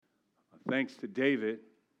Thanks to David,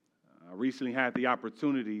 I recently had the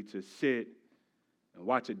opportunity to sit and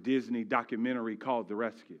watch a Disney documentary called The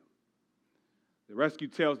Rescue. The Rescue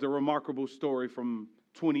tells the remarkable story from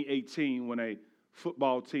 2018 when a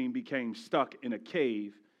football team became stuck in a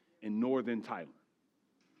cave in northern Thailand.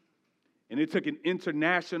 And it took an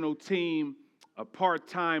international team of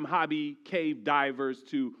part-time hobby cave divers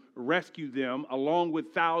to rescue them, along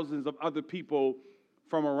with thousands of other people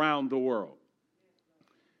from around the world.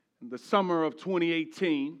 In the summer of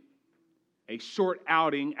 2018, a short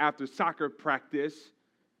outing after soccer practice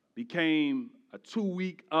became a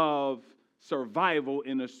 2-week of survival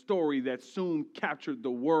in a story that soon captured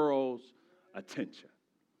the world's attention.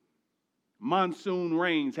 Monsoon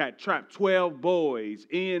rains had trapped 12 boys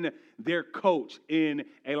and their coach in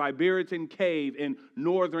a Liberian cave in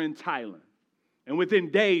northern Thailand. And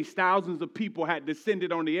within days, thousands of people had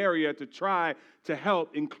descended on the area to try to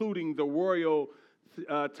help, including the Royal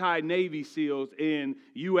Thai Navy SEALs and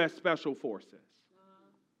U.S. Special Forces.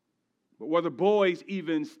 But were the boys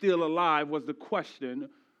even still alive was the question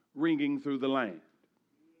ringing through the land.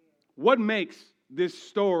 What makes this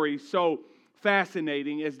story so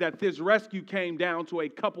fascinating is that this rescue came down to a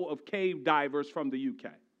couple of cave divers from the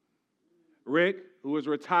UK. Rick, who was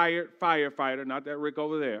a retired firefighter, not that Rick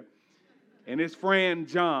over there, and his friend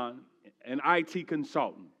John, an IT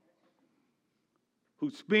consultant, who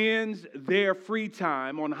spends their free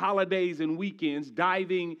time on holidays and weekends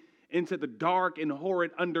diving into the dark and horrid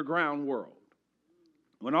underground world.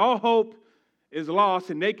 When all hope is lost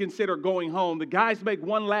and they consider going home, the guys make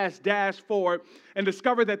one last dash forward and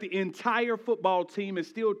discover that the entire football team is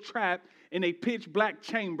still trapped in a pitch-black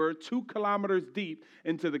chamber 2 kilometers deep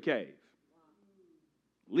into the cave.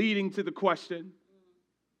 Leading to the question,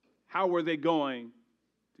 how were they going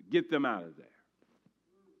to get them out of there?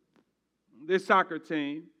 This soccer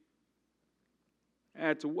team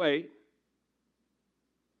had to wait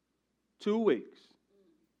 2 weeks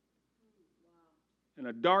in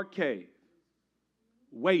a dark cave,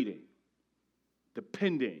 waiting,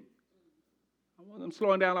 depending. I'm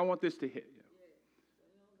slowing down. I want this to hit you.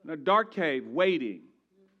 In a dark cave, waiting,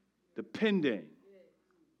 depending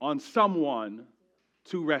on someone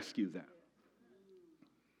to rescue them.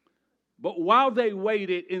 But while they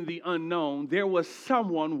waited in the unknown, there was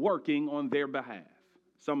someone working on their behalf.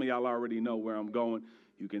 Some of y'all already know where I'm going.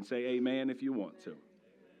 You can say amen if you want to.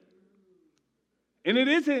 And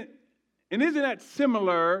isn't that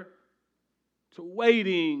similar to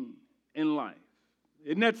waiting in life?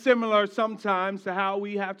 Isn't that similar sometimes to how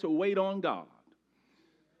we have to wait on God?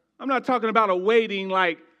 I'm not talking about a waiting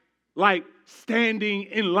like standing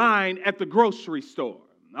in line at the grocery store.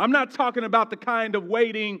 I'm not talking about the kind of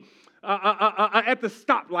waiting at the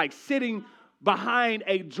stoplight, sitting behind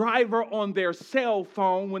a driver on their cell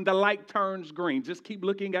phone when the light turns green. Just keep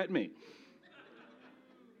looking at me.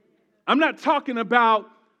 I'm not talking about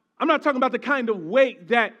the kind of wait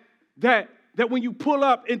that when you pull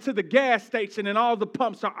up into the gas station and all the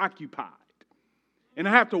pumps are occupied and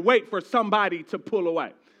I have to wait for somebody to pull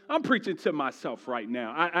away. I'm preaching to myself right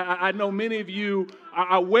now. I know many of you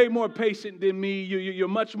are way more patient than me. You're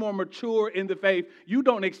much more mature in the faith. You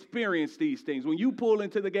don't experience these things. When you pull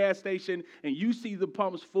into the gas station and you see the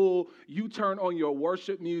pumps full, you turn on your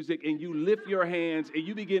worship music and you lift your hands and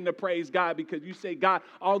you begin to praise God because you say, God,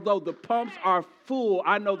 although the pumps are full,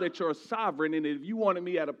 I know that you're sovereign. And if you wanted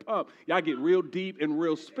me at a pump, y'all get real deep and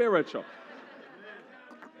real spiritual.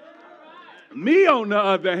 Me, on the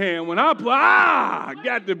other hand, when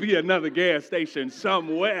got to be another gas station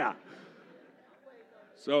somewhere.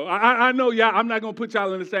 So I know y'all, I'm not going to put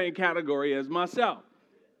y'all in the same category as myself.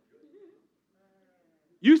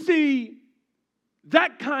 You see,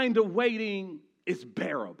 that kind of waiting is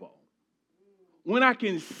bearable. When I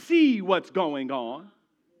can see what's going on,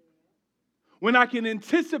 when I can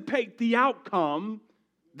anticipate the outcome,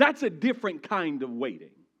 that's a different kind of waiting.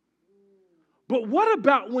 But what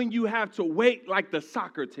about when you have to wait like the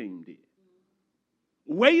soccer team did?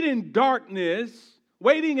 Waiting in darkness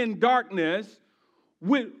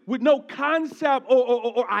with no concept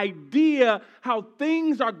or idea how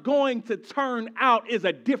things are going to turn out is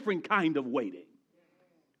a different kind of waiting.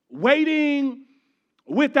 Waiting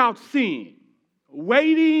without seeing.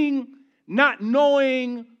 Waiting not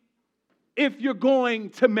knowing if you're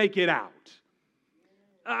going to make it out.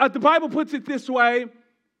 The Bible puts it this way.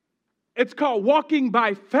 It's called walking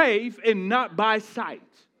by faith and not by sight.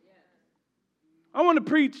 I want to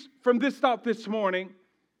preach from this thought this morning,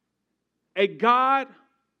 a God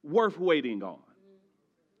worth waiting on.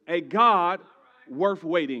 A God worth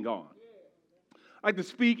waiting on. I'd like to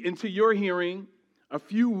speak into your hearing a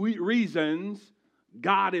few reasons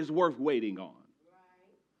God is worth waiting on.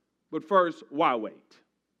 But first, why wait?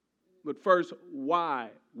 But first, why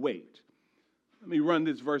wait? Let me run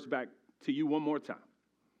this verse back to you one more time.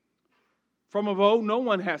 From of old, no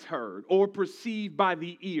one has heard or perceived by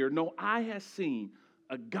the ear, no eye has seen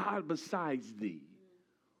a God besides thee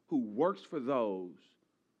who works for those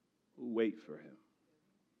who wait for him.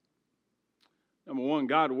 Number one,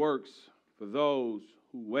 God works for those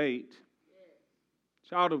who wait.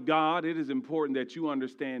 Child of God, it is important that you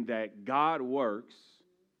understand that God works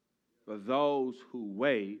for those who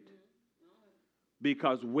wait,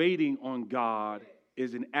 because waiting on God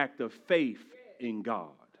is an act of faith in God.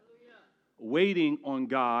 Waiting on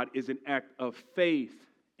God is an act of faith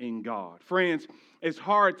in God. Friends, it's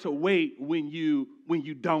hard to wait when you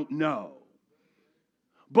don't know.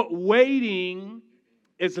 But waiting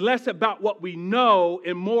is less about what we know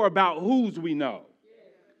and more about whose we know.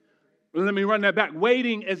 Let me run that back.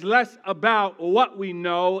 Waiting is less about what we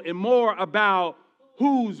know and more about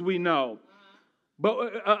whose we know.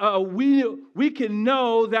 But we can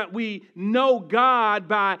know that we know God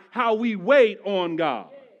by how we wait on God.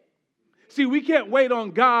 See, we can't wait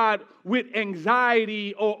on God with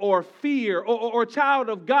anxiety or fear or child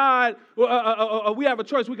of God. We have a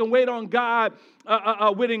choice. We can wait on God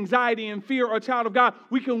with anxiety and fear, or child of God,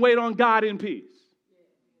 we can wait on God in peace.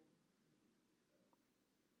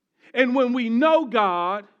 And when we know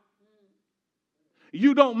God,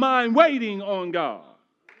 you don't mind waiting on God.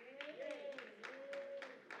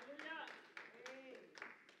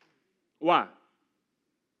 Why?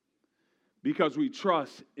 Because we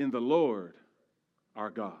trust in the Lord our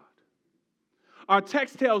God. Our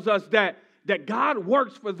text tells us that God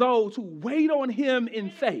works for those who wait on him in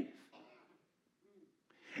faith.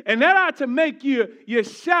 And that ought to make you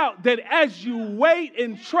shout that as you wait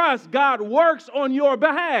and trust, God works on your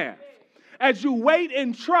behalf. As you wait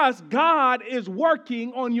and trust, God is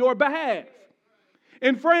working on your behalf.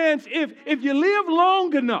 And friends, if you live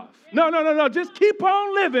long enough, no, just keep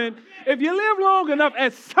on living. If you live long enough,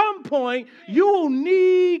 at some point, you will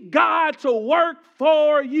need God to work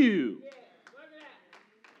for you.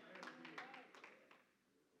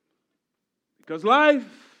 Because life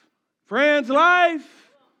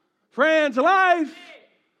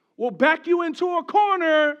will back you into a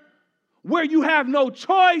corner where you have no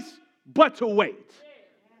choice but to wait.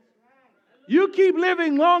 You keep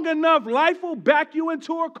living long enough, life will back you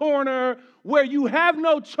into a corner where you have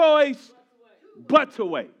no choice but to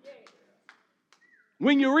wait.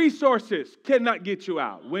 When your resources cannot get you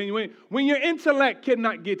out, when your intellect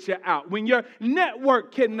cannot get you out, when your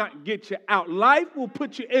network cannot get you out, life will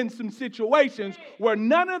put you in some situations where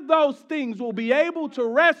none of those things will be able to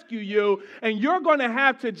rescue you, and you're going to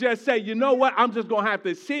have to just say, you know what, I'm just going to have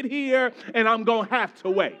to sit here and I'm going to have to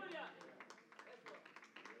wait.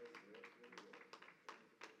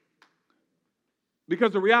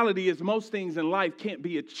 Because the reality is most things in life can't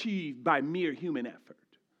be achieved by mere human effort.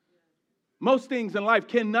 Most things in life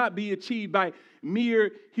cannot be achieved by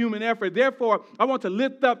mere human effort. Therefore, I want to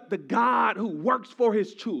lift up the God who works for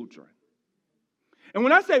his children. And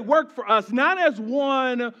when I say work for us, not as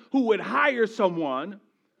one who would hire someone,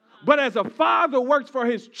 but as a father works for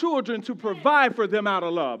his children to provide for them out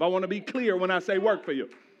of love. I want to be clear when I say work for you.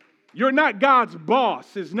 You're not God's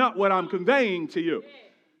boss, is not what I'm conveying to you.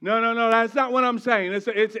 No, that's not what I'm saying.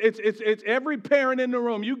 It's every parent in the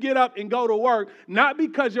room. You get up and go to work, not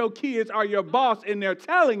because your kids are your boss and they're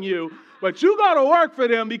telling you, but you go to work for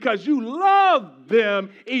them because you love them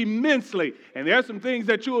immensely. And there are some things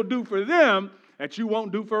that you will do for them that you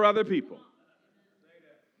won't do for other people.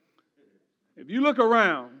 If you look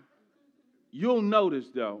around, you'll notice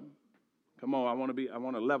though, come on, I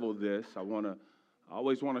want to level this. I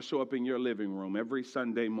always want to show up in your living room every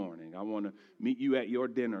Sunday morning. I want to meet you at your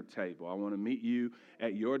dinner table. I want to meet you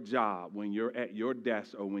at your job when you're at your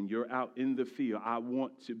desk or when you're out in the field. I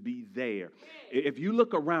want to be there. If you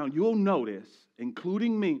look around, you'll notice,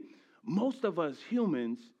 including me, most of us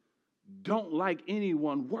humans don't like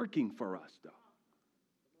anyone working for us, though.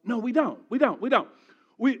 No, we don't.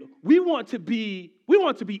 We want to be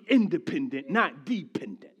independent, not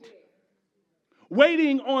dependent.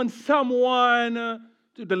 Waiting on someone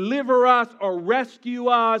to deliver us or rescue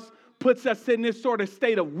us puts us in this sort of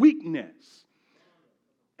state of weakness.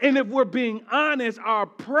 And if we're being honest, our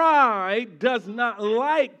pride does not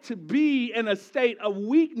like to be in a state of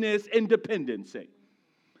weakness and dependency.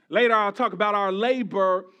 Later I'll talk about our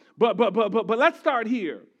labor, but let's start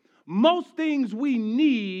here. Most things we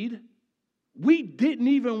need, we didn't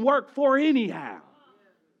even work for anyhow.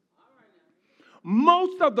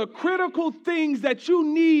 Most of the critical things that you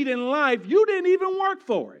need in life, you didn't even work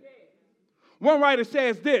for it. One writer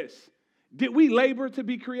says this: did we labor to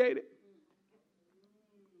be created?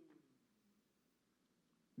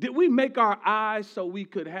 Did we make our eyes so we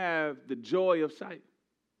could have the joy of sight?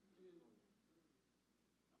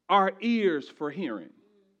 Our ears for hearing?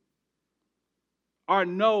 Our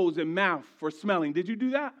nose and mouth for smelling? Did you do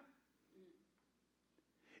that?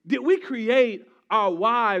 Did we create our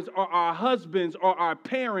wives or our husbands or our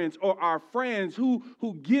parents or our friends who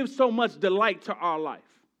give so much delight to our life?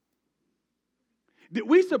 Did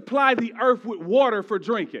we supply the earth with water for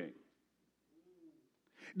drinking?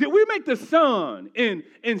 Did we make the sun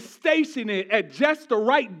and station it at just the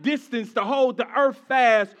right distance to hold the earth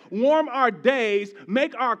fast, warm our days,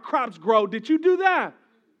 make our crops grow? Did you do that?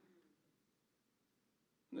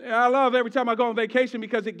 I love every time I go on vacation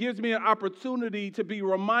because it gives me an opportunity to be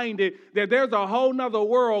reminded that there's a whole nother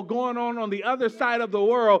world going on the other side of the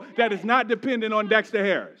world that is not dependent on Dexter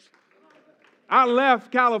Harris. I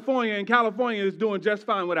left California, and California is doing just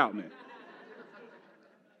fine without me.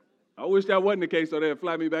 I wish that wasn't the case, so they'd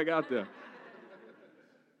fly me back out there.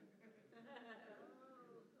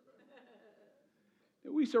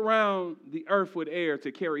 We surround the earth with air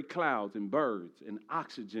to carry clouds and birds and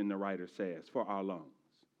oxygen, the writer says, for our lungs.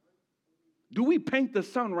 Do we paint the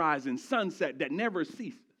sunrise and sunset that never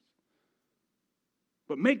ceases,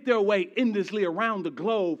 but make their way endlessly around the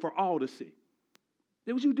globe for all to see?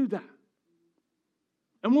 Did you do that?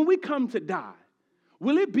 And when we come to die,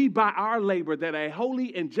 will it be by our labor that a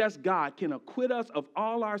holy and just God can acquit us of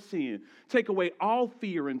all our sin, take away all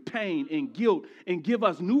fear and pain and guilt, and give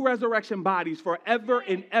us new resurrection bodies forever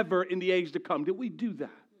and ever in the age to come? Did we do that?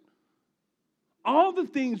 All the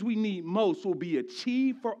things we need most will be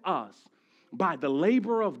achieved for us by the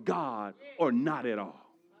labor of God or not at all.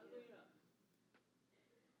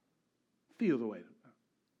 Feel the weight of that.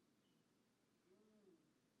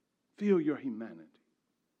 Feel your humanity.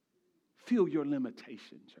 Feel your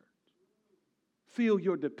limitation, church. Feel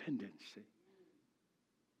your dependency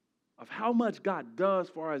of how much God does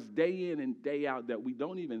for us day in and day out that we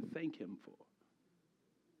don't even thank him for.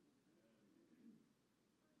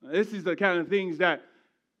 Now, this is the kind of things that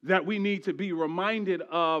we need to be reminded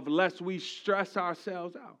of lest we stress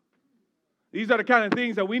ourselves out. These are the kind of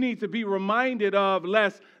things that we need to be reminded of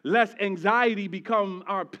lest anxiety become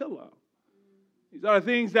our pillow. These are the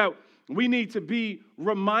things that we need to be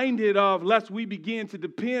reminded of lest we begin to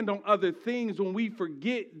depend on other things when we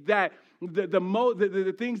forget that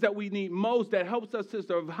the things that we need most that helps us to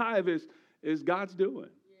survive is God's doing.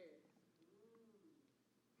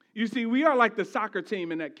 You see, we are like the soccer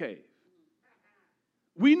team in that cave.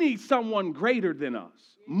 We need someone greater than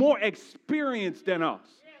us, more experienced than us,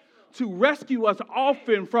 to rescue us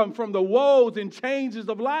often from the woes and changes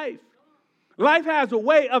of life. Life has a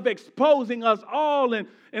way of exposing us all, and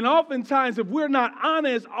oftentimes, if we're not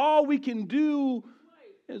honest, all we can do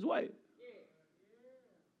is wait.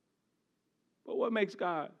 But what makes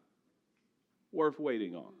God worth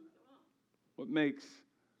waiting on? What makes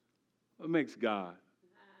God,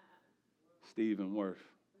 Stephen, worth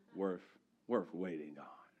waiting on?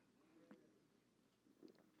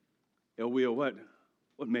 Will, what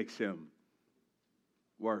makes him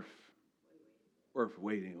worth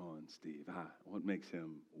waiting on, Steve? What makes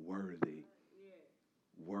him worthy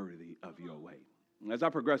of your wait? As I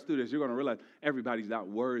progress through this, you're going to realize everybody's not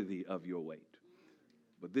worthy of your wait.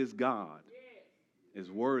 But this God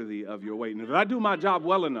is worthy of your wait. And if I do my job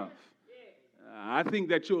well enough, I think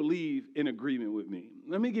that you'll leave in agreement with me.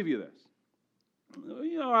 Let me give you this.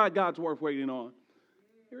 You know why God's worth waiting on?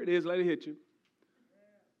 Here it is. Let it hit you.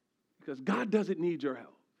 Because God doesn't need your help.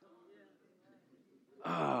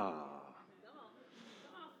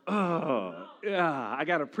 Yeah, I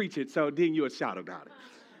got to preach it, so then you'll shout about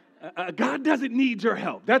it. God doesn't need your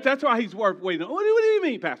help. That's why he's worth waiting on. What do you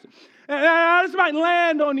mean, Pastor? This might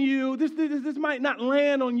land on you. This might not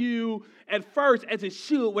land on you at first as it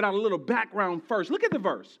should without a little background first. Look at the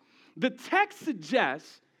verse. The text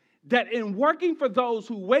suggests that in working for those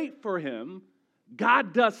who wait for him,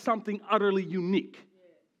 God does something utterly unique.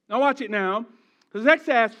 Now watch it now. The text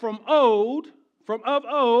says, from of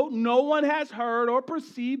old, no one has heard or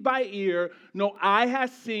perceived by ear, no eye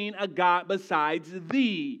has seen a God besides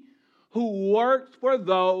thee, who works for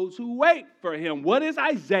those who wait for him. What is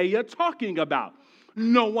Isaiah talking about?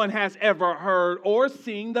 No one has ever heard or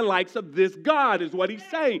seen the likes of this God, is what he's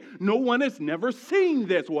saying. No one has never seen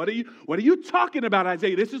this. What are you talking about,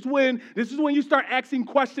 Isaiah? This is when you start asking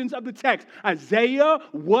questions of the text. Isaiah,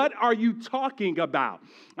 what are you talking about?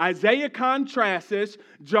 Isaiah contrasts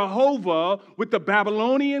Jehovah with the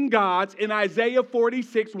Babylonian gods in Isaiah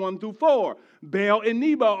 46, 1-4. Baal and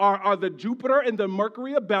Nebo are the Jupiter and the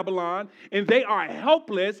Mercury of Babylon, and they are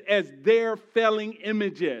helpless as their failing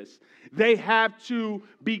images. They have to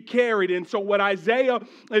be carried. And so what Isaiah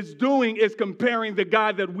is doing is comparing the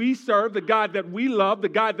God that we serve, the God that we love, the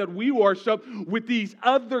God that we worship with these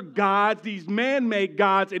other gods, these man-made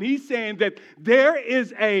gods. And he's saying that there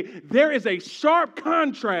is a sharp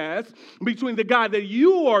contrast between the God that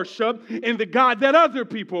you worship and the God that other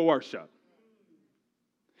people worship.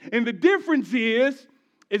 And the difference is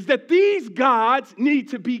that these gods need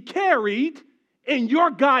to be carried and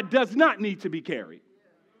your God does not need to be carried.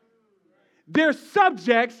 Their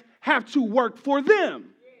subjects have to work for them.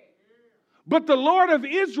 But the Lord of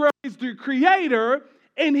Israel is the creator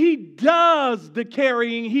and he does the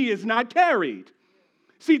carrying. He is not carried.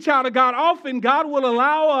 See, child of God, often God will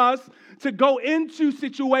allow us to go into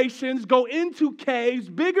situations, go into caves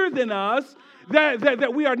bigger than us,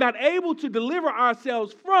 that we are not able to deliver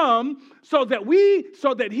ourselves from, so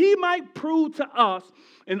that he might prove to us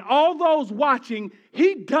and all those watching,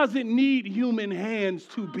 he doesn't need human hands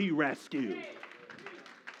to be rescued.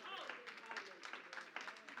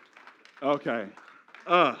 Okay.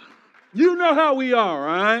 You know how we are,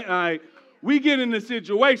 right? We get in a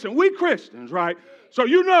situation. We Christians, right? So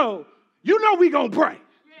you know we gonna pray,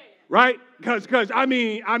 right? Because I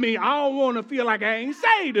don't want to feel like I ain't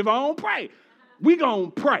saved if I don't pray. We gonna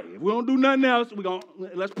pray. If we don't do nothing else,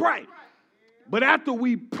 let's pray. But after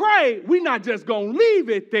we pray, we're not just gonna leave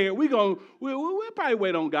it there. We'll probably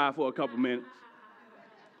wait on God for a couple minutes.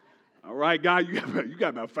 All right, God, you got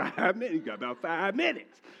about 5 minutes. You got about 5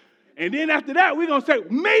 minutes. And then after that, we're going to say,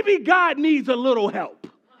 maybe God needs a little help.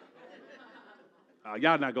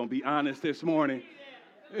 Y'all not going to be honest this morning.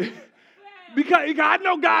 Because I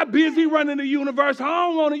know God busy running the universe. I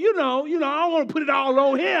don't want to, I don't want to put it all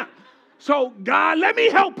on him. So, God, let me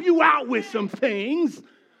help you out with some things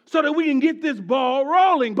so that we can get this ball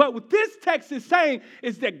rolling. But what this text is saying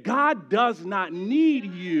is that God does not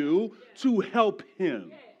need you to help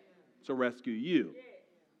him to rescue you.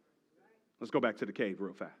 Let's go back to the cave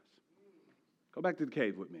real fast. Go back to the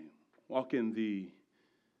cave with me. Walk in the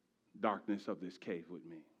darkness of this cave with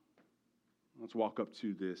me. Let's walk up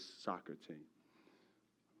to this soccer team.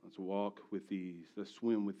 Let's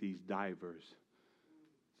swim with these divers.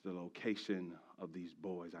 It's the location of these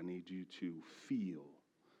boys. I need you to feel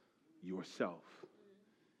yourself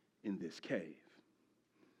in this cave.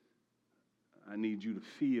 I need you to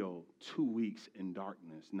feel 2 weeks in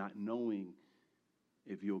darkness, not knowing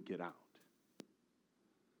if you'll get out.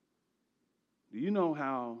 Do you know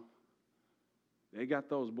how they got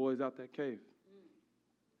those boys out that cave?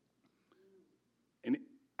 And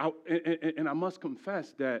I must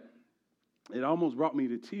confess that it almost brought me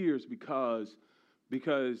to tears because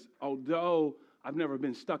although I've never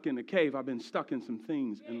been stuck in a cave, I've been stuck in some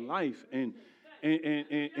things in life, and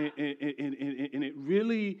it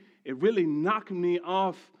really knocked me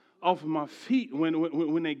off of my feet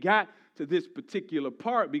when they got to this particular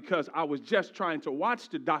part, because I was just trying to watch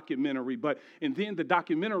the documentary, and then the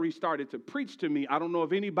documentary started to preach to me. I don't know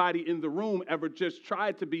if anybody in the room ever just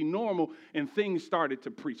tried to be normal and things started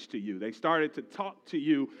to preach to you. They started to talk to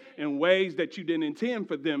you in ways that you didn't intend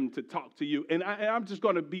for them to talk to you. And I'm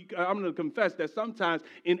going to confess that sometimes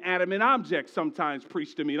inanimate objects sometimes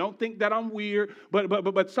preach to me. Don't think that I'm weird,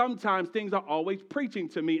 but sometimes things are always preaching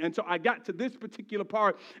to me. And so I got to this particular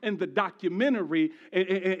part in the documentary,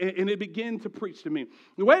 and it began to preach to me.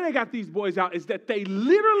 The way they got these boys out is that they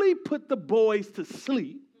literally put the boys to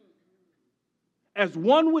sleep as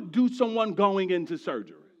one would do someone going into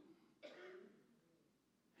surgery.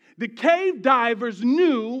 The cave divers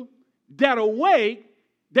knew that awake,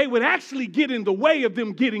 they would actually get in the way of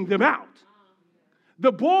them getting them out.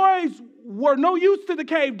 The boys were no use to the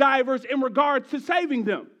cave divers in regards to saving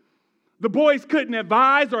them. The boys couldn't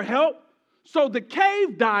advise or help, so the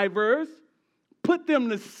cave divers put them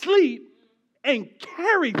to sleep and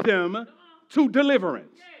carried them to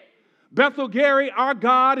deliverance. Bethel Gary, our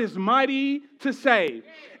God is mighty to save,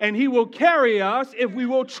 and he will carry us if we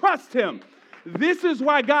will trust him. This is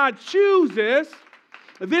why God chooses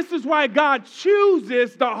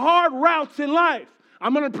the hard routes in life.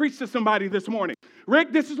 I'm going to preach to somebody this morning.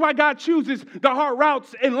 Rick, this is why God chooses the hard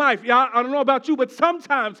routes in life. Yeah, I don't know about you, but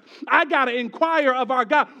sometimes I got to inquire of our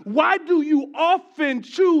God, why do you often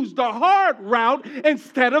choose the hard route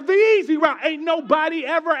instead of the easy route? Ain't nobody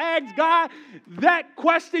ever asked God that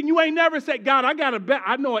question. You ain't never said, God,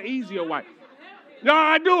 I know an easier way. No,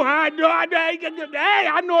 I do. Hey,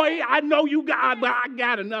 I know you got, but I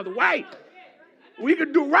got another way. We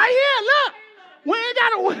can do right here, look. We ain't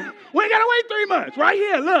gotta wait 3 months. Right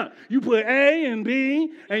here, look. You put A and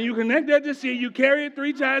B, and you connect that to C. You carry it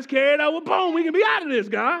 3 times, carry it over, boom. We can be out of this,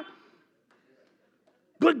 God.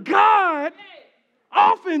 But God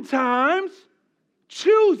oftentimes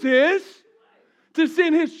chooses to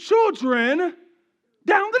send his children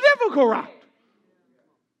down the difficult route.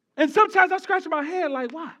 And sometimes I scratch my head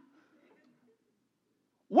like, why?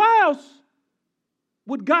 Why else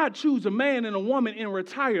would God choose a man and a woman in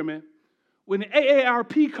retirement with an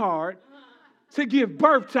AARP card to give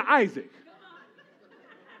birth to Isaac?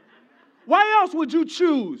 Why else would you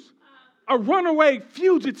choose a runaway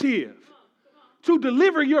fugitive to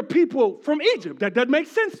deliver your people from Egypt? That doesn't make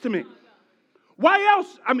sense to me. Why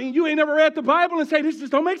else? I mean, you ain't never read the Bible and say, this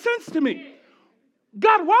just don't make sense to me.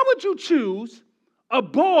 God, why would you choose a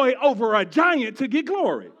boy over a giant to get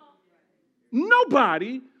glory?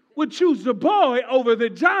 Nobody would choose the boy over the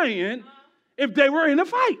giant if they were in a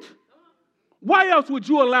fight. Why else would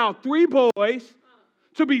you allow 3 boys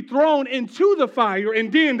to be thrown into the fire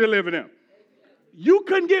and then deliver them? You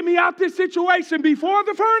couldn't get me out this situation before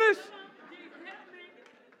the furnace?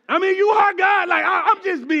 I mean, you are God. Like, I'm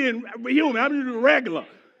just being human. I'm just regular.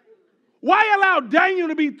 Why allow Daniel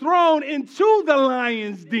to be thrown into the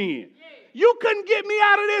lion's den? You couldn't get me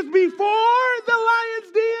out of this before the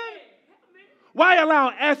lion's den? Why allow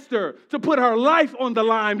Esther to put her life on the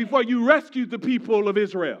line before you rescued the people of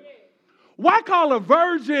Israel? Why call a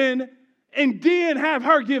virgin and then have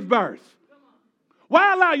her give birth?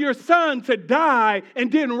 Why allow your son to die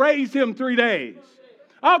and then raise him 3 days?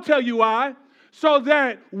 I'll tell you why. So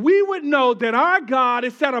that we would know that our God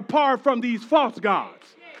is set apart from these false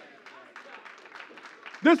gods.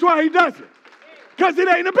 That's why he does it. Because it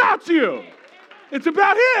ain't about you. It's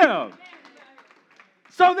about him.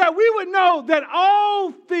 So that we would know that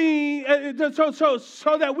all things,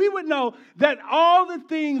 so that we would know that all the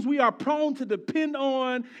things we are prone to depend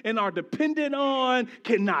on and are dependent on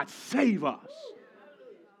cannot save us.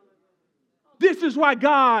 This is why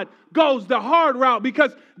God goes the hard route,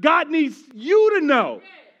 because God needs you to know.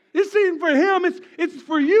 It's even for him, it's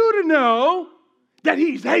for you to know that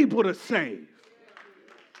he's able to save.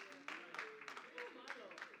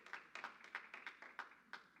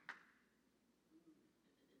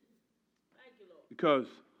 Because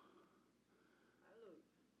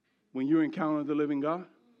when you encounter the living God,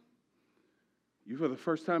 you for the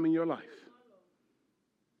first time in your life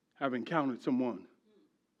have encountered someone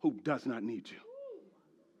who does not need you,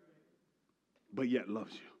 but yet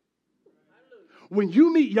loves you. When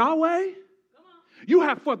you meet Yahweh, you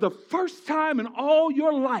have for the first time in all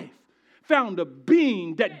your life found a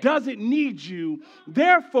being that doesn't need you.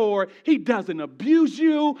 Therefore, he doesn't abuse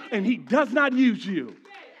you and he does not use you.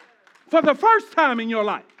 For the first time in your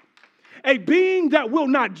life, a being that will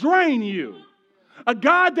not drain you, a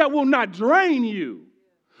God that will not drain you,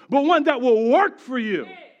 but one that will work for you.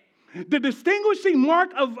 The distinguishing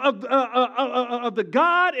mark of the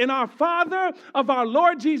God and our Father, of our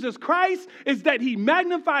Lord Jesus Christ, is that he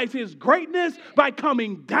magnifies his greatness by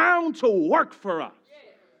coming down to work for us.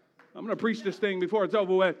 I'm going to preach this thing before it's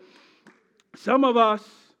over with. Some of us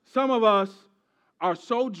are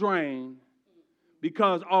so drained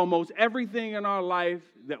because almost everything in our life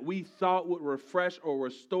that we thought would refresh or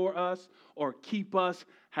restore us or keep us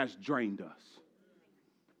has drained us.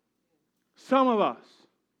 Some of us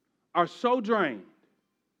are so drained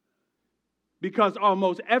because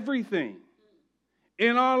almost everything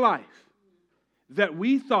in our life that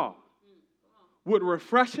we thought would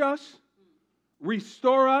refresh us,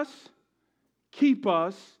 restore us, keep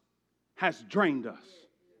us, has drained us.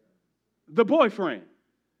 The boyfriend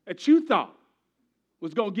that you thought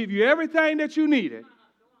was going to give you everything that you needed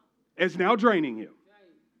is now draining you.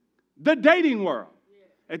 The dating world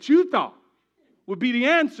that you thought would be the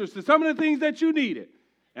answers to some of the things that you needed.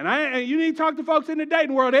 And you need to talk to folks in the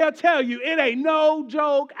dating world. They'll tell you it ain't no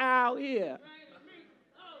joke out here.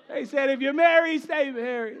 They said if you're married, stay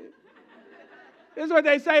married. This is what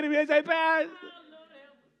they say to me. They say, Pastor,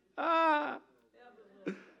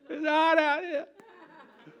 it's hard out here.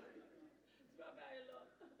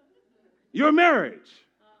 Your marriage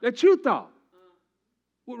that you thought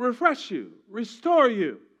would refresh you, restore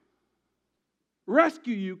you,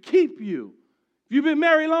 rescue you, keep you. If you've been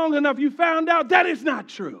married long enough, you found out that is not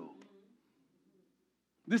true.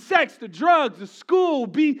 The sex, the drugs, the school,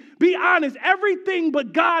 be honest, everything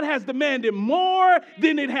but God has demanded more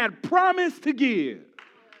than it had promised to give.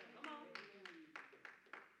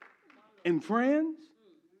 And friends,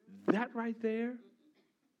 that right there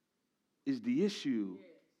is the issue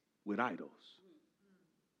with idols.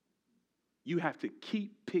 You have to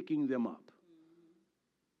keep picking them up.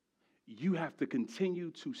 You have to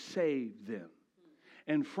continue to save them.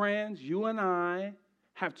 And friends, you and I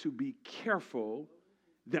have to be careful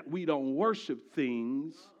that we don't worship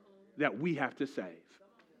things that we have to save.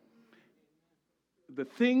 The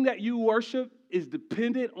thing that you worship is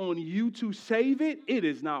dependent on you to save it, it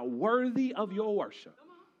is not worthy of your worship.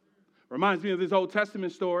 Reminds me of this Old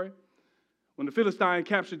Testament story. When the Philistines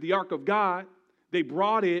captured the Ark of God, they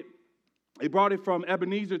brought it from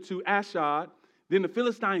Ebenezer to Ashdod. Then the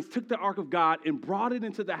Philistines took the Ark of God and brought it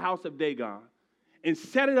into the house of Dagon and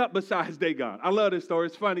set it up beside Dagon. I love this story.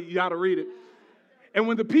 It's funny. You got to read it. And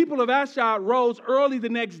when the people of Ashdod rose early the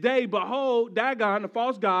next day, behold, Dagon, the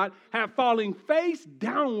false god, had fallen face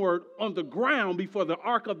downward on the ground before the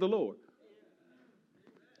ark of the Lord.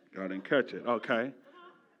 Y'all didn't catch it. Okay.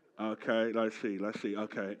 Let's see.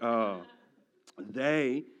 Okay.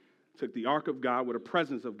 They took the ark of God where the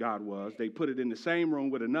presence of God was. They put it in the same room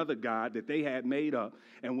with another god that they had made up.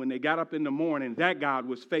 And when they got up in the morning, that god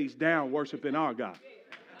was face down worshiping our God.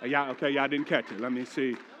 Y'all didn't catch it. Let me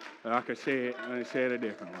see. I can say it. Let me say it a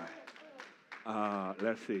different way.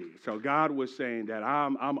 Let's see. So God was saying that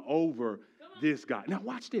I'm over this guy. Now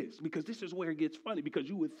watch this, because this is where it gets funny, because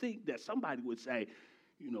you would think that somebody would say,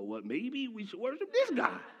 you know what, maybe we should worship this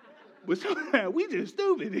guy. But we just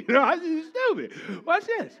stupid. I just stupid. Watch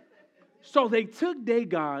this. So they took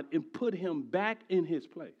Dagon and put him back in his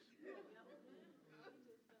place.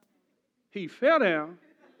 He fell down.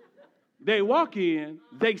 They walk in.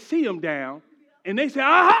 They see him down. And they say,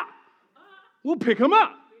 aha, we'll pick him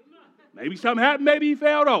up. Maybe something happened. Maybe he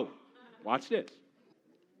fell over. Watch this.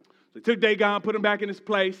 So they took Dagon, put him back in his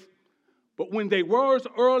place. But when they rose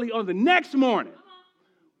early on the next morning,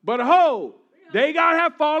 behold, Dagon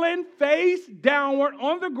had fallen face downward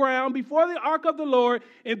on the ground before the ark of the Lord,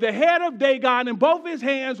 and the head of Dagon and both his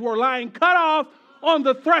hands were lying cut off on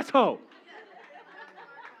the threshold.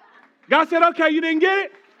 God said, okay, you didn't get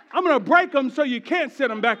it? I'm going to break them so you can't set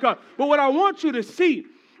them back up. But what I want you to see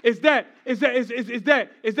is that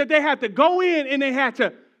they had to go in and they had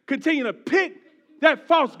to continue to pick that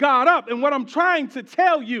false god up. And what I'm trying to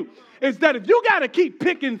tell you is that if you got to keep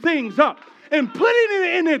picking things up and putting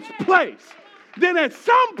it in its place, then at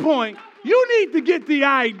some point you need to get the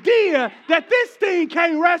idea that this thing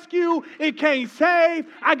can't rescue, it can't save.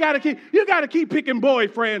 You got to keep picking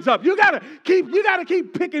boyfriends up. You got to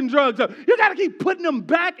keep picking drugs up. You got to keep putting them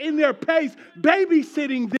back in their place,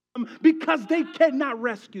 babysitting them, because they cannot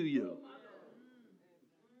rescue you.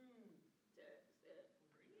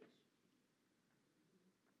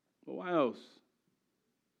 But why else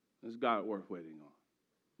is God worth waiting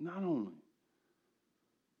on? Not only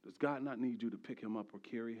does God not need you to pick him up or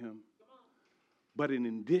carry him, but in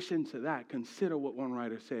addition to that, consider what one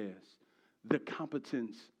writer says, the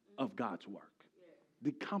competence of God's work.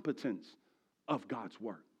 The competence of God's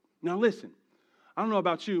work. Now listen, I don't know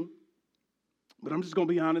about you, but I'm just going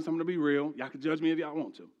to be honest. I'm going to be real. Y'all can judge me if y'all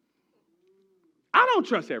want to. I don't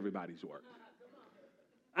trust everybody's work.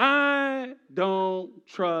 I don't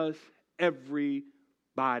trust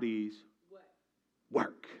everybody's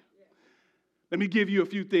work. Let me give you a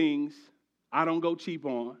few things I don't go cheap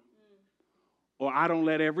on, or I don't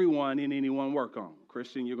let everyone and anyone work on.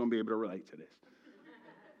 Christian, you're going to be able to relate to this.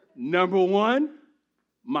 Number one,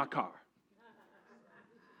 my car.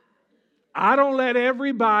 I don't let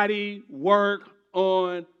everybody work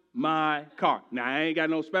on my car. Now, I ain't got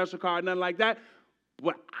no special car, nothing like that,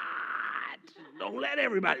 but I don't let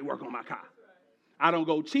everybody work on my car. I don't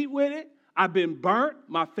go cheap with it. I've been burnt.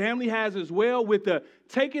 My family has as well with the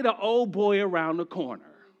taking an old boy around the corner.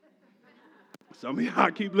 Some of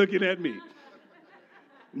y'all keep looking at me.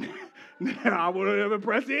 Now, I want to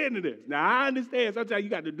press into this. Now, I understand sometimes you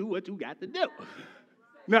got to do what you got to do.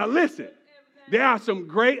 Now, listen, there are some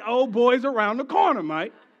great old boys around the corner,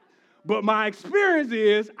 Mike. But my experience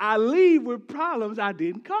is I leave with problems I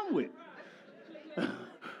didn't come with.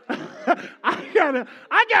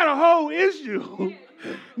 I got a whole issue.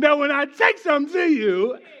 Now, when I take something to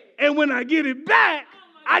you and when I get it back,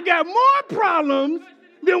 I got more problems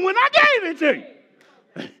than when I gave it to you.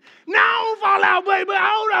 Now, I don't fall out, baby.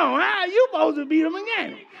 Hold on. How you supposed to beat them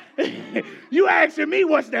again? You asking me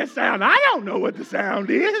what's that sound? I don't know what the sound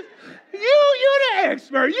is. You the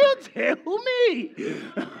expert. You tell me.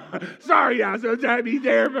 Sorry, y'all. Sometimes be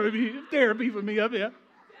therapy for me up here.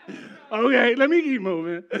 Okay, let me keep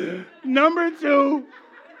moving. Number two,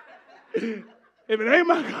 if it ain't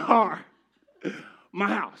my car, my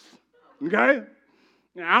house. Okay?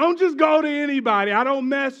 Now, I don't just go to anybody. I don't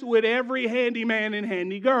mess with every handyman and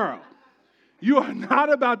handy girl. You are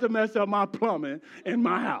not about to mess up my plumbing in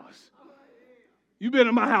my house. You've been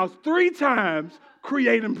in my house 3 times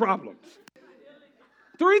creating problems.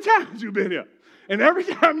 3 times you've been here. And every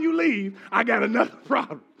time you leave, I got another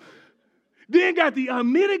problem. Then got the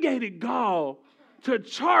unmitigated gall to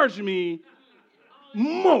charge me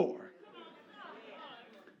more.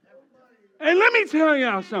 And let me tell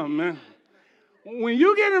y'all something, man. When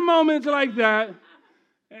you get in moments like that,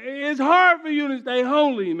 it's hard for you to stay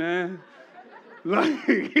holy, man. Like,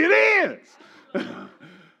 it is.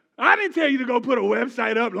 I didn't tell you to go put a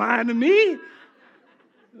website up lying to me.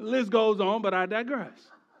 The list goes on, but I digress.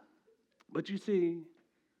 But you see,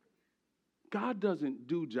 God doesn't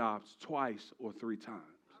do jobs twice or three times.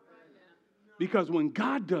 Because when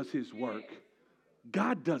God does his work,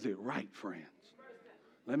 God does it right, friends.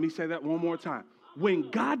 Let me say that one more time. When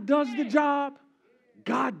God does the job,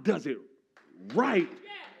 God does it right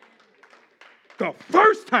the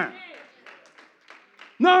first time.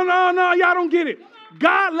 No, y'all don't get it.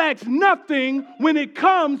 God lacks nothing when it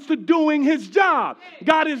comes to doing his job.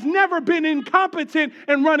 God has never been incompetent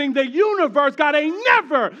in running the universe. God ain't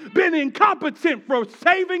never been incompetent for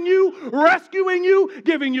saving you, rescuing you,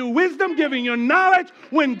 giving you wisdom, giving you knowledge.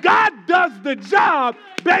 When God does the job,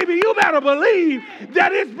 baby, you better believe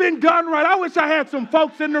that it's been done right. I wish I had some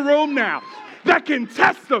folks in the room now that can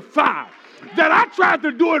testify that I tried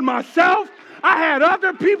to do it myself. I had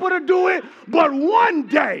other people to do it, but one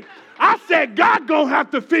day I said, God gonna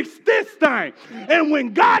have to fix this thing. And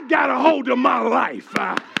when God got a hold of my life,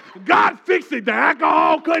 God fixed it. The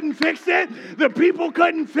alcohol couldn't fix it. The people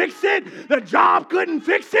couldn't fix it. The job couldn't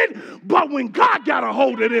fix it. But when God got a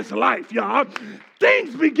hold of this life, y'all,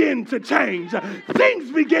 things begin to change.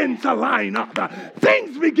 Things begin to line up.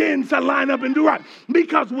 Things begin to line up and do right.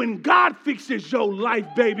 Because when God fixes your life,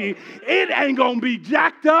 baby, it ain't going to be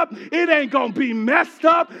jacked up. It ain't going to be messed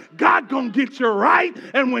up. God going to get you right.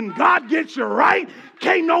 And when God gets you right,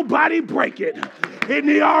 can't nobody break it. Isn't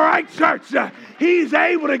he all right, church? He's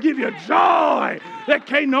able to give you joy that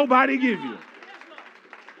can't nobody give you.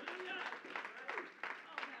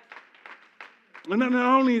 And not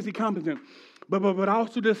only is he competent, but I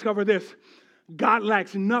also discover this. God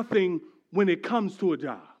lacks nothing when it comes to a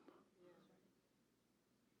job.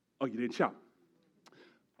 Oh, you didn't shout.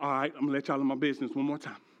 All right, I'm going to let y'all in my business one more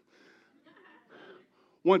time.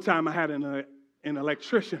 One time I had an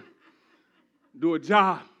electrician do a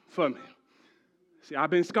job for me. See, I've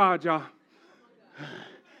been scarred, y'all.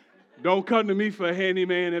 Don't come to me for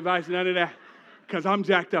handyman advice, none of that, because I'm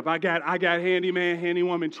jacked up. I got handyman,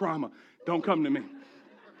 handywoman trauma. Don't come to me.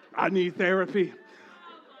 I need therapy.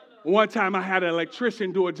 One time I had an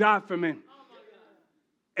electrician do a job for me,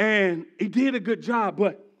 and he did a good job,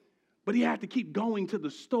 but he had to keep going to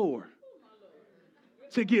the store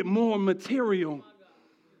to get more material.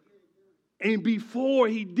 And before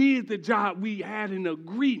he did the job, we had an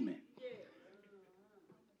agreement.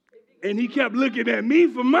 And he kept looking at me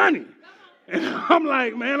for money. And I'm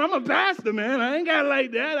like, man, I'm a pastor, man. I ain't got it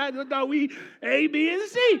like that. I just thought we A, B, and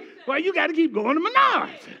C. Well, you got to keep going to Menards.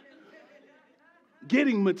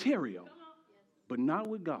 Getting material, but not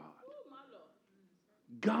with God.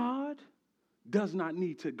 God does not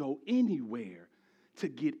need to go anywhere to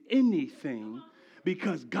get anything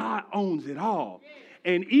because God owns it all.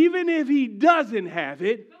 And even if he doesn't have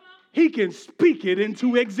it, he can speak it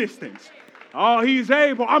into existence. Oh, he's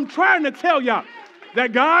able. I'm trying to tell y'all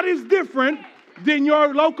that God is different than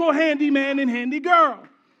your local handyman and handy girl.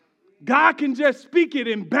 God can just speak it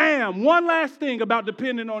and bam. One last thing about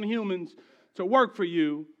depending on humans to work for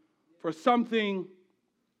you for something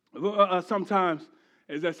sometimes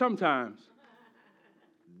is that sometimes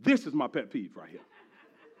this is my pet peeve right here.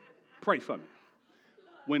 Pray for me.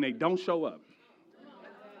 When they don't show up.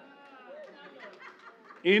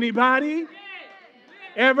 Anybody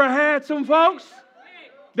ever had some folks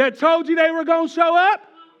that told you they were going to show up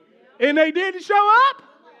and they didn't show up?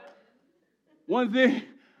 One thing,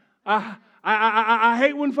 I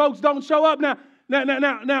hate when folks don't show up. Now,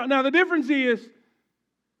 the difference is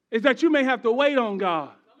that you may have to wait on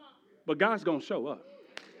God, but God's going to show up.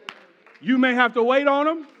 You may have to wait on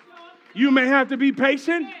him. You may have to be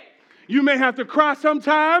patient. You may have to cry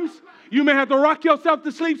sometimes. You may have to rock yourself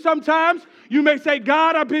to sleep sometimes. You may say,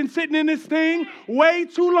 God, I've been sitting in this thing way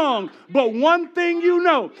too long. But one thing you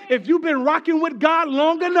know, if you've been rocking with God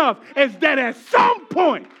long enough, is that at some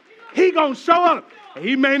point, he going to show up.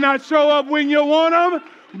 He may not show up when you want him,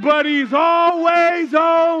 but he's always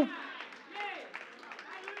on.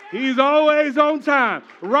 He's always on time,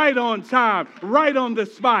 right on the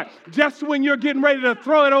spot. Just when you're getting ready to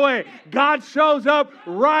throw it away, God shows up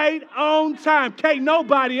right on time. Can't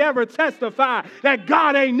nobody ever testify that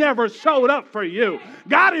God ain't never showed up for you.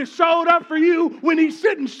 God has showed up for you when he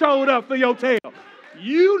shouldn't showed up for your tail.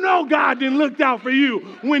 You know God didn't look out for you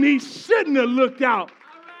when he shouldn't have looked out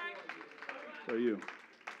for you.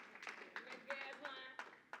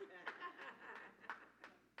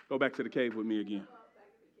 Go back to the cave with me again.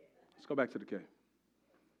 Let's go back to the cave.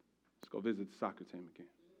 Let's go visit the soccer team again.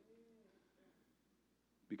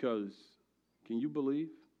 Because Can you believe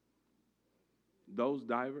those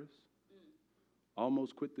divers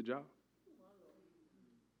almost quit the job?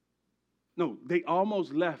 No, they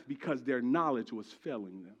almost left because their knowledge was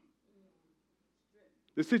failing them.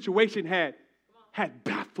 The situation had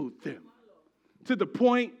baffled them to the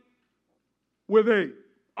point where they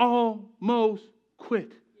almost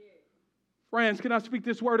quit. Friends, can I speak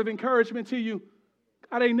this word of encouragement to you?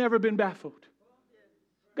 God ain't never been baffled.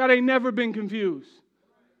 God ain't never been confused.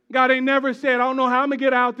 God ain't never said, I don't know how I'm going to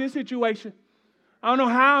get out this situation. I don't know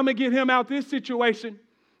how I'm going to get him out this situation.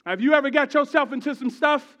 Have you ever got yourself into some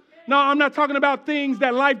stuff? No, I'm not talking about things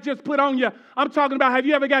that life just put on you. I'm talking about, have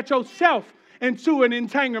you ever got yourself into an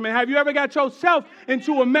entanglement? Have you ever got yourself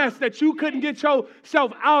into a mess that you couldn't get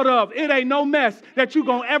yourself out of? It ain't no mess that you're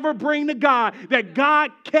going to ever bring to God that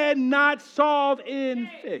God cannot solve and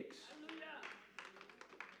fix.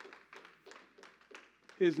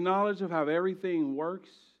 His knowledge of how everything works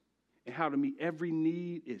and how to meet every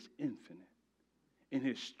need is infinite. And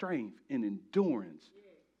his strength and endurance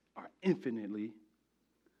are infinitely.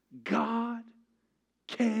 God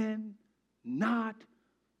cannot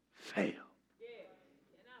fail.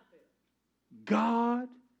 God,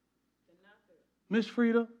 Miss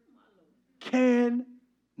Frida,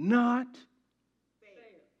 cannot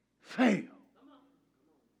fail.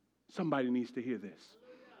 Somebody needs to hear this.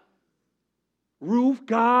 Ruth,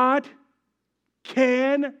 God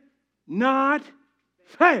cannot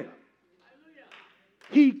fail.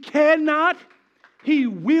 He cannot, he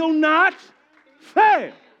will not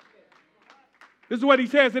fail. This is what he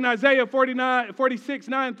says in Isaiah 46,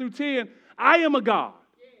 9 through 10. I am a God.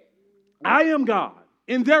 I am God,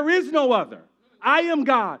 and there is no other. I am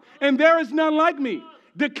God, and there is none like me,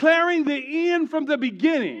 declaring the end from the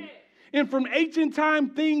beginning, and from ancient time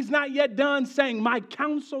things not yet done, saying, my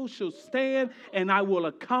counsel shall stand, and I will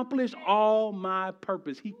accomplish all my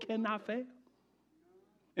purpose. He cannot fail.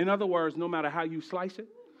 In other words, no matter how you slice it,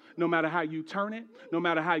 no matter how you turn it, no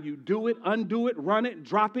matter how you do it, undo it, run it,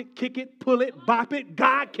 drop it, kick it, pull it, bop it,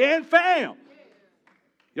 God can't fail.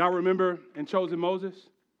 Y'all remember in Chosen Moses?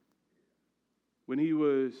 When he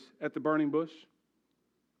was at the burning bush,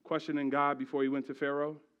 questioning God before he went to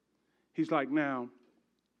Pharaoh, he's like, now,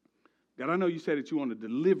 God, I know you said that you want to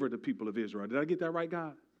deliver the people of Israel. Did I get that right,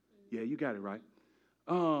 God? Yeah, you got it right.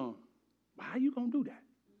 How you going to do that?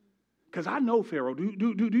 Because I know Pharaoh. Do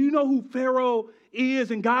you know who Pharaoh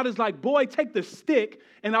is? And God is like, boy, take the stick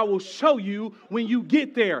and I will show you when you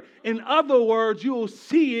get there. In other words, you will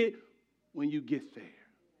see it when you get there.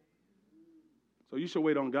 So you should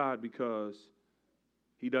wait on God because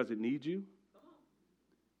he doesn't need you,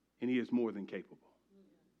 and he is more than capable.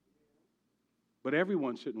 But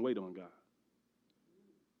everyone shouldn't wait on God.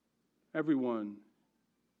 Everyone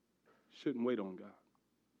shouldn't wait on God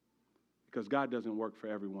because God doesn't work for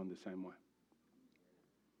everyone the same way.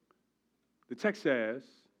 The text says,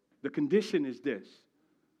 the condition is this: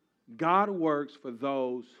 God works for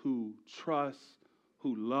those who trust,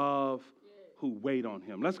 who love, who wait on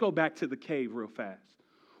him. Let's go back to the cave real fast.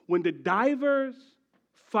 When the divers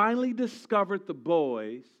finally discovered the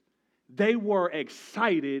boys, they were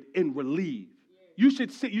excited and relieved. You should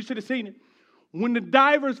have seen it. When the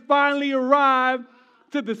divers finally arrived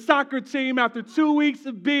to the soccer team after 2 weeks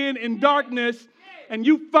of being in darkness, and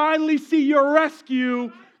you finally see your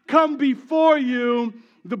rescue come before you,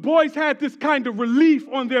 the boys had this kind of relief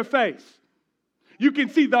on their face. You can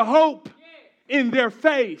see the hope in their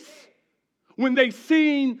face when they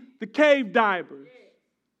seen the cave divers.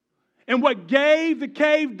 And what gave the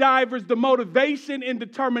cave divers the motivation and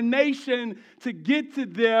determination to get to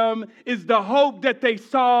them is the hope that they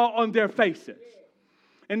saw on their faces.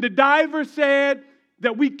 And the divers said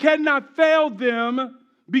that we cannot fail them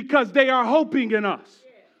because they are hoping in us.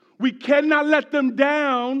 We cannot let them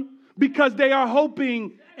down because they are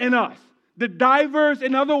hoping in us. The divers,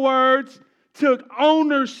 in other words, took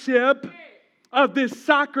ownership of this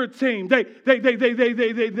soccer team. They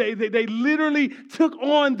literally took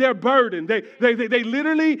on their burden. They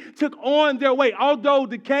literally took on their weight. Although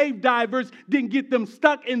the cave divers didn't get them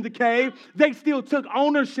stuck in the cave, they still took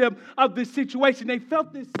ownership of the situation. They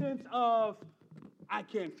felt this sense of, I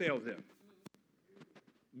can't fail them.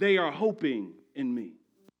 They are hoping in me.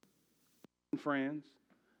 Friends,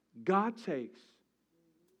 God takes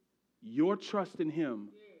your trust in him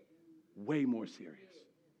way more serious.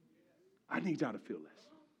 I need y'all to feel this.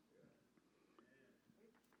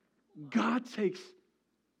 God takes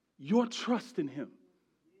your trust in him,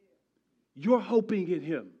 your hoping in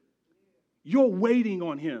him, your waiting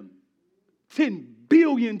on him 10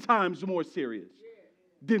 billion times more serious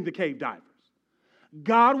than the cave divers.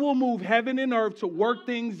 God will move heaven and earth to work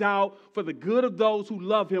things out for the good of those who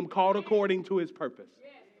love him, called according to his purpose.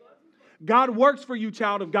 God works for you,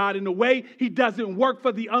 child of God, in a way he doesn't work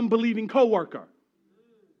for the unbelieving coworker.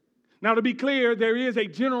 Now, to be clear, there is a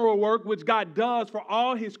general work which God does for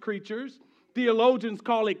all his creatures. Theologians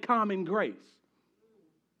call it common grace.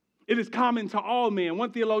 It is common to all men.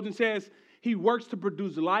 One theologian says he works to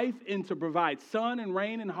produce life and to provide sun and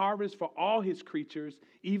rain and harvest for all his creatures,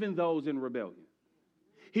 even those in rebellion.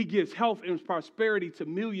 He gives health and prosperity to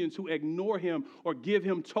millions who ignore him or give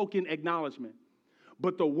him token acknowledgement.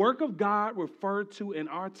 But the work of God referred to in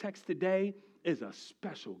our text today is a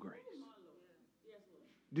special grace.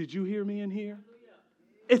 Did you hear me in here?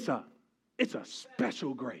 It's a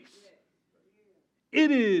special grace. It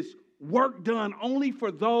is work done only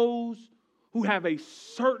for those who have a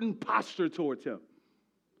certain posture towards him.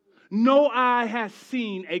 No eye has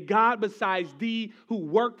seen a God besides thee who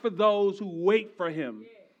work for those who wait for him.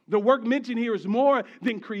 The work mentioned here is more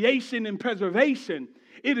than creation and preservation.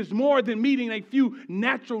 It is more than meeting a few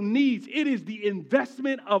natural needs. It is the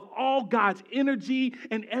investment of all God's energy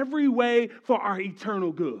in every way for our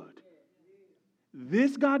eternal good.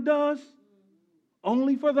 This God does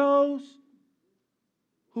only for those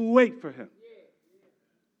who wait for him.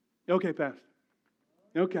 Okay, Pastor.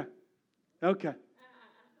 Okay.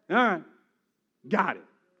 All right. Got it.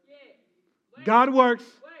 God works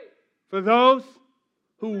for those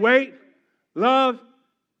who wait, love,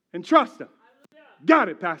 and trust him. Got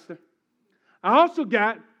it, Pastor. I also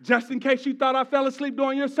got, just in case you thought I fell asleep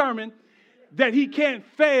during your sermon, that he can't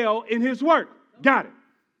fail in his work. Got it.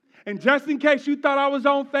 And just in case you thought I was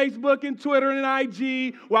on Facebook and Twitter and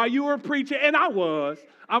IG while you were preaching, and I was,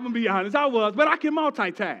 I'm going to be honest, I was, but I can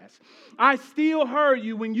multitask. I still heard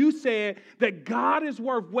you when you said that God is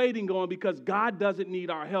worth waiting on because God doesn't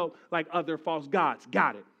need our help like other false gods.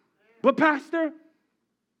 Got it. But Pastor,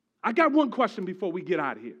 I got one question before we get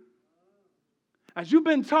out of here. As you've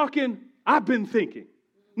been talking, I've been thinking.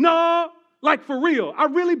 No, like for real.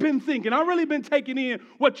 I've really been thinking. I've really been taking in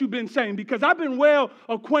what you've been saying because I've been well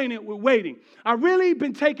acquainted with waiting. I've really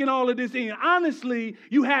been taking all of this in. Honestly,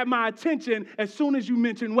 you had my attention as soon as you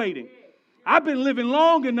mentioned waiting. I've been living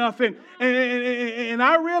long enough and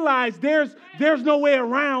I realized there's no way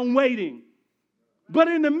around waiting. But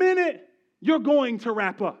in a minute, you're going to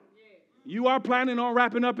wrap up. You are planning on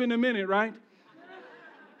wrapping up in a minute, right?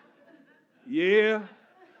 Yeah.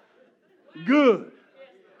 Good.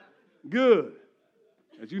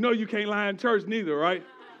 As you know, you can't lie in church neither, right?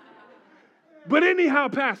 But anyhow,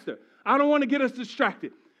 Pastor, I don't want to get us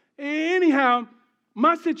distracted. Anyhow,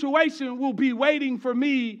 my situation will be waiting for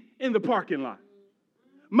me in the parking lot.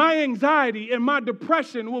 My anxiety and my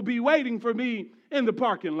depression will be waiting for me in the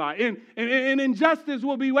parking lot. And injustice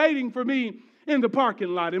will be waiting for me in the parking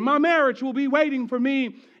lot. And my marriage will be waiting for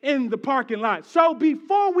me in the parking lot. So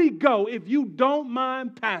before we go, if you don't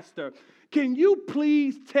mind, Pastor, can you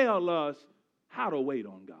please tell us how to wait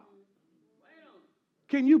on God?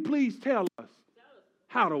 Can you please tell us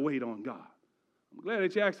how to wait on God? I'm glad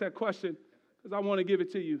that you asked that question because I want to give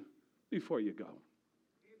it to you before you go.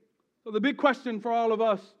 So the big question for all of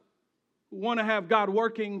us who want to have God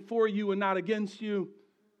working for you and not against you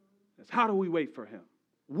is how do we wait for him?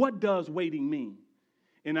 What does waiting mean?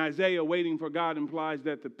 In Isaiah, waiting for God implies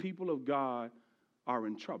that the people of God are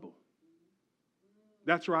in trouble.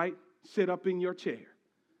 That's right. Sit up in your chair.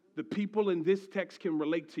 The people in this text can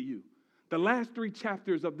relate to you. The last three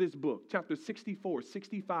chapters of this book, chapters 64,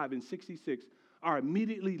 65, and 66, are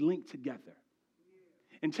immediately linked together.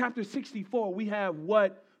 In chapter 64, we have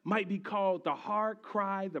what might be called the hard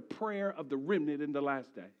cry, the prayer of the remnant in the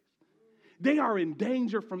last days. They are in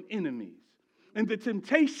danger from enemies. And the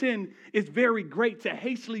temptation is very great to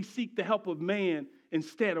hastily seek the help of man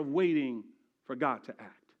instead of waiting for God to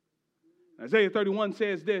act. Isaiah 31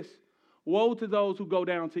 says this, woe to those who go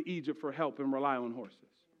down to Egypt for help and rely on horses,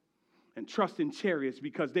 and trust in chariots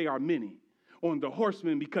because they are many, on the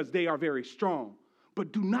horsemen because they are very strong.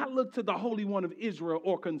 But do not look to the Holy One of Israel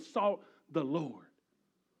or consult the Lord.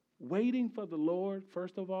 Waiting for the Lord,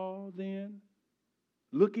 first of all, then,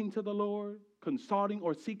 looking to the Lord, consulting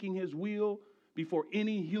or seeking his will before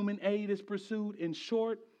any human aid is pursued. In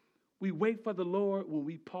short, we wait for the Lord when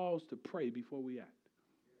we pause to pray before we act.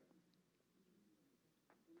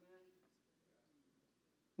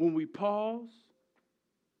 When we pause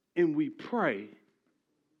and we pray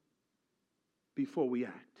before we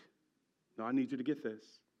act. Now, I need you to get this.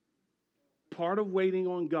 Part of waiting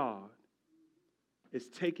on God is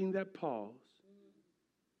taking that pause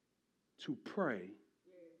to pray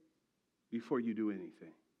before you do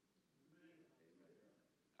anything.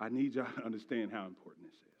 I need y'all to understand how important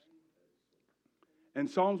this is. In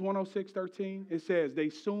Psalms 106:13, it says, they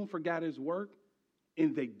soon forgot his work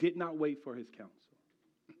and they did not wait for his counsel.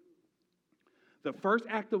 The first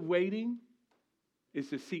act of waiting is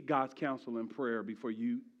to seek God's counsel in prayer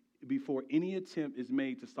before any attempt is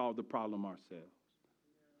made to solve the problem ourselves.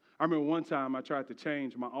 I remember one time I tried to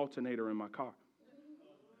change my alternator in my car.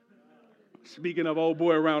 Speaking of old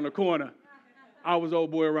boy around the corner, I was old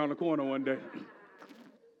boy around the corner one day.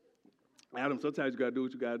 Adam, sometimes you got to do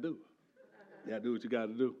what you got to do. You got to do what you got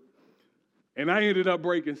to do. And I ended up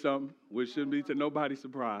breaking something, which shouldn't be to nobody's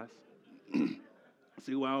surprise.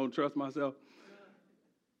 See why I don't trust myself?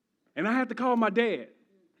 And I had to call my dad.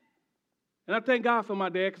 And I thank God for my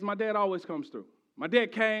dad, because my dad always comes through. My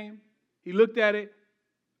dad came, he looked at it,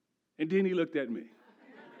 and then he looked at me.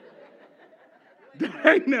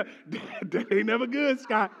 That ain't never good,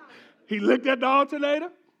 Scott. He looked at the alternator,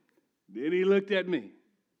 then he looked at me.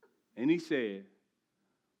 And he said,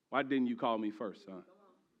 why didn't you call me first, son?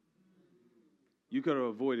 You could have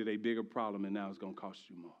avoided a bigger problem, and now it's going to cost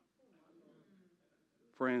you more.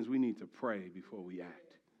 Friends, we need to pray before we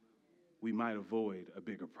act. We might avoid a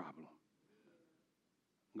bigger problem.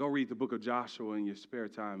 Go read the book of Joshua in your spare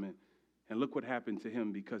time and look what happened to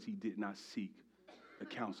him because he did not seek the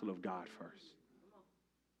counsel of God first.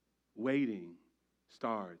 Waiting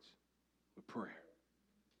starts with prayer.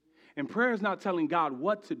 And prayer is not telling God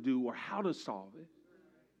what to do or how to solve it.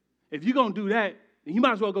 If you're going to do that, then you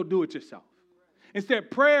might as well go do it yourself.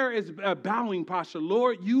 Instead, prayer is a bowing posture.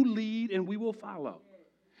 Lord, you lead and we will follow.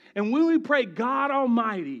 And when we pray, God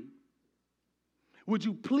Almighty, would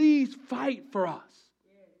you please fight for us?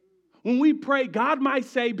 When we pray, God might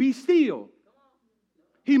say, be still.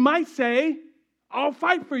 He might say, I'll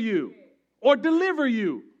fight for you or deliver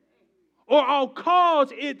you or I'll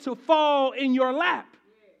cause it to fall in your lap.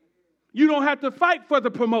 You don't have to fight for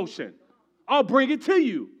the promotion. I'll bring it to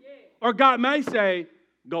you. Or God may say,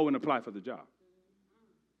 go and apply for the job.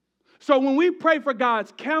 So when we pray for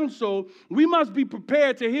God's counsel, we must be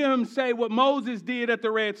prepared to hear him say what Moses did at the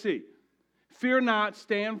Red Sea. Fear not,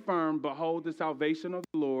 stand firm, behold the salvation of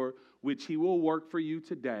the Lord, which he will work for you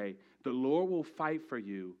today. The Lord will fight for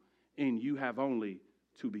you, and you have only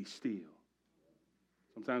to be still.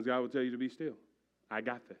 Sometimes God will tell you to be still. I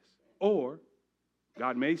got this. Or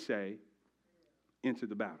God may say, enter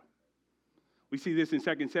the battle. We see this in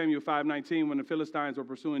 2 Samuel 5:19 when the Philistines were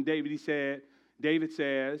pursuing David.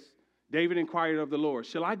 David inquired of the Lord,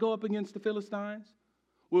 shall I go up against the Philistines?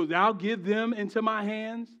 Will thou give them into my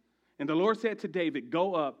hands? And the Lord said to David,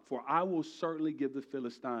 go up, for I will certainly give the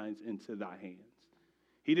Philistines into thy hands.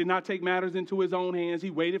 He did not take matters into his own hands. He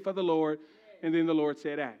waited for the Lord, and then the Lord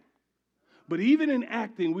said, act. But even in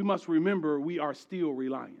acting, we must remember we are still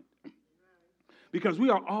reliant. Because we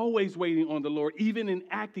are always waiting on the Lord, even in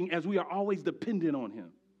acting, as we are always dependent on him.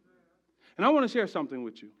 And I want to share something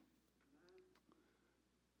with you.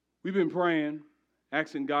 We've been praying,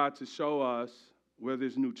 asking God to show us where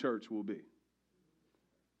this new church will be.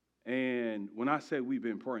 And when I say we've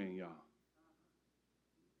been praying, y'all,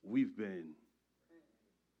 we've been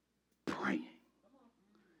praying.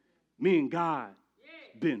 Me and God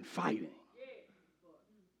been fighting.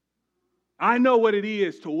 I know what it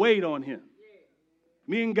is to wait on him.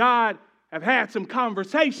 Me and God have had some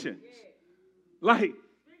conversations. Like,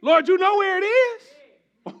 Lord, you know where it is?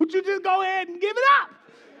 Why don't you just go ahead and give it up?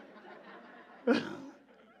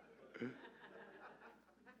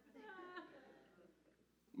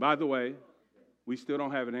 By the way, we still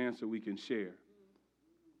don't have an answer we can share.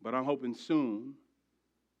 But I'm hoping soon.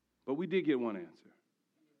 But we did get one answer.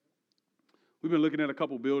 We've been looking at a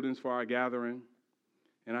couple buildings for our gathering.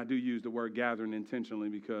 And I do use the word gathering intentionally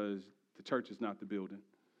because the church is not the building.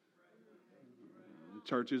 The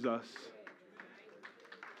church is us.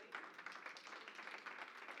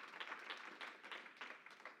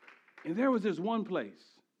 And there was this one place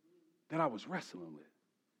that I was wrestling with.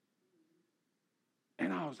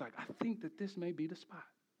 And I was like, I think that this may be the spot.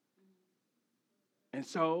 And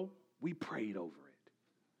so we prayed over it.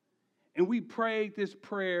 And we prayed this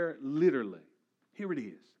prayer literally. Here it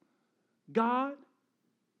is. God,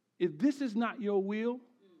 if this is not your will,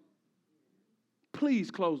 please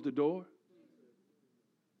close the door.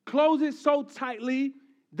 Close it so tightly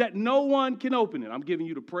that no one can open it. I'm giving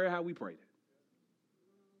you the prayer how we prayed it.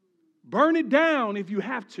 Burn it down if you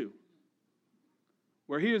have to.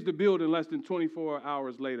 Well, here's the building less than 24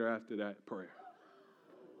 hours later after that prayer.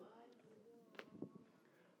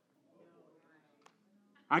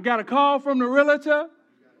 I got a call from the realtor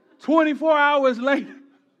 24 hours later.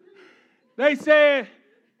 He said,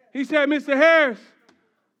 Mr. Harris,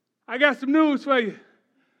 I got some news for you.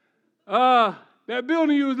 That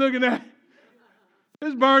building you was looking at,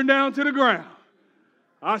 it's burned down to the ground.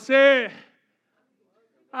 I said,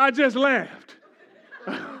 I just laughed.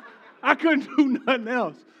 I couldn't do nothing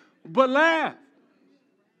else but laugh.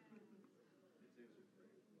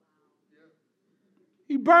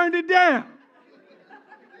 He burned it down.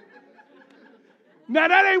 Now,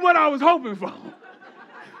 that ain't what I was hoping for.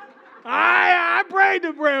 I prayed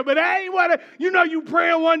the prayer, but that ain't what you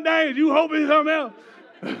praying one day and you hoping something else.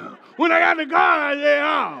 When I got the car, I said,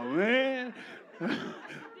 oh, man.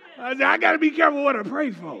 I said, I got to be careful what I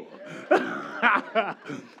pray for.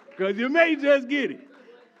 Because you may just get it.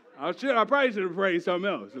 I probably should have prayed something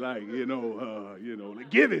else, like,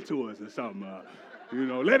 give it to us or something.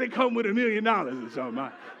 Let it come with $1 million or something.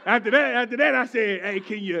 After that, I said, hey,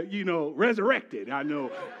 can you, resurrect it? I know,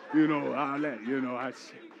 I'll let,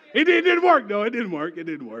 it didn't work, though. It didn't work.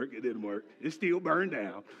 It still burned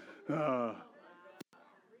down. Well,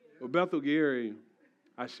 Bethel Gary,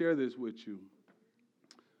 I share this with you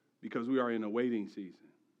because we are in a waiting season.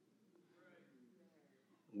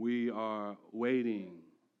 We are waiting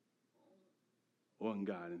on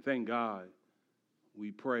God. And thank God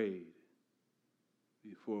we prayed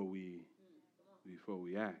before we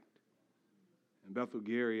act. And Bethel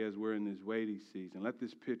Gary, as we're in this waiting season, let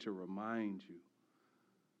this picture remind you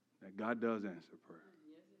that God does answer prayer.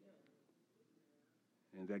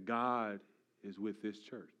 And that God is with this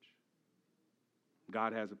church.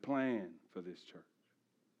 God has a plan for this church.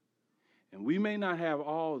 And we may not have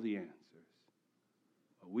all the answers,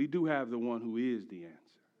 but we do have the one who is the answer.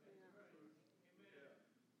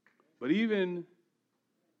 But even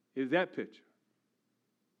if that picture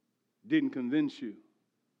didn't convince you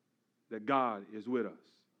that God is with us,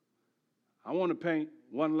 I want to paint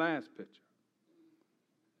one last picture.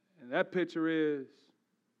 And that picture is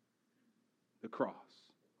the cross.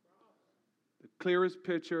 The clearest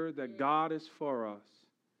picture that God is for us,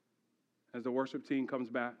 as the worship team comes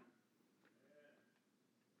back,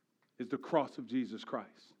 is the cross of Jesus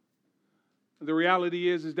Christ. The reality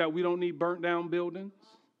is that we don't need burnt down buildings.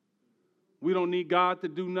 We don't need God to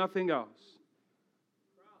do nothing else.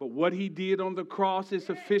 But what he did on the cross is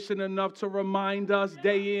sufficient enough to remind us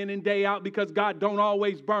day in and day out, because God don't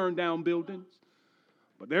always burn down buildings.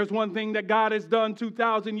 But there's one thing that God has done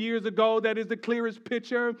 2,000 years ago that is the clearest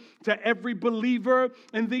picture to every believer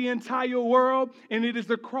in the entire world, and it is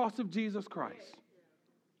the cross of Jesus Christ.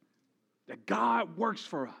 That God works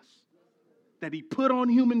for us, that he put on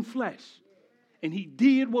human flesh, and he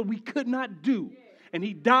did what we could not do, and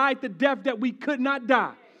he died the death that we could not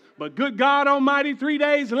die. But good God Almighty, 3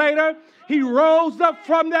 days later, he rose up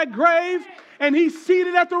from that grave, and he's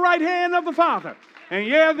seated at the right hand of the Father. And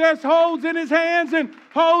yeah, there's holes in his hands and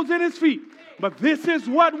holes in his feet. But this is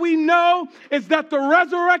what we know, is that the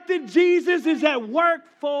resurrected Jesus is at work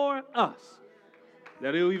for us.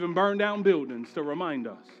 That he'll even burn down buildings to remind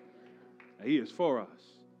us that he is for us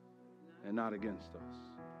and not against us.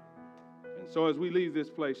 And so as we leave this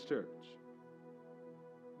place, church,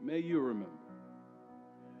 may you remember,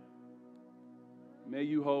 may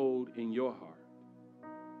you hold in your heart,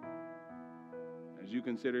 as you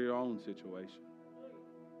consider your own situation,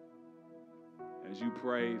 as you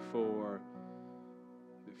pray for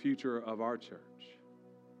the future of our church,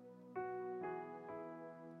 as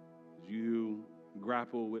you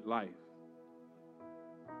grapple with life,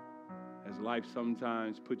 as life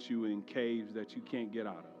sometimes puts you in caves that you can't get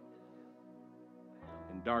out of,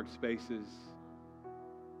 in dark spaces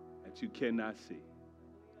that you cannot see,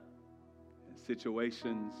 in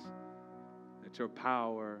situations that your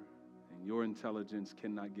power and your intelligence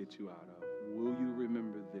cannot get you out of. Will you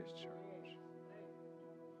remember this, church?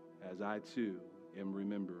 As I too am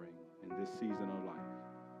remembering in this season of life,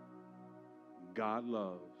 God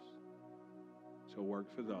loves to work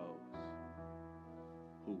for those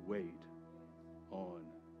who wait on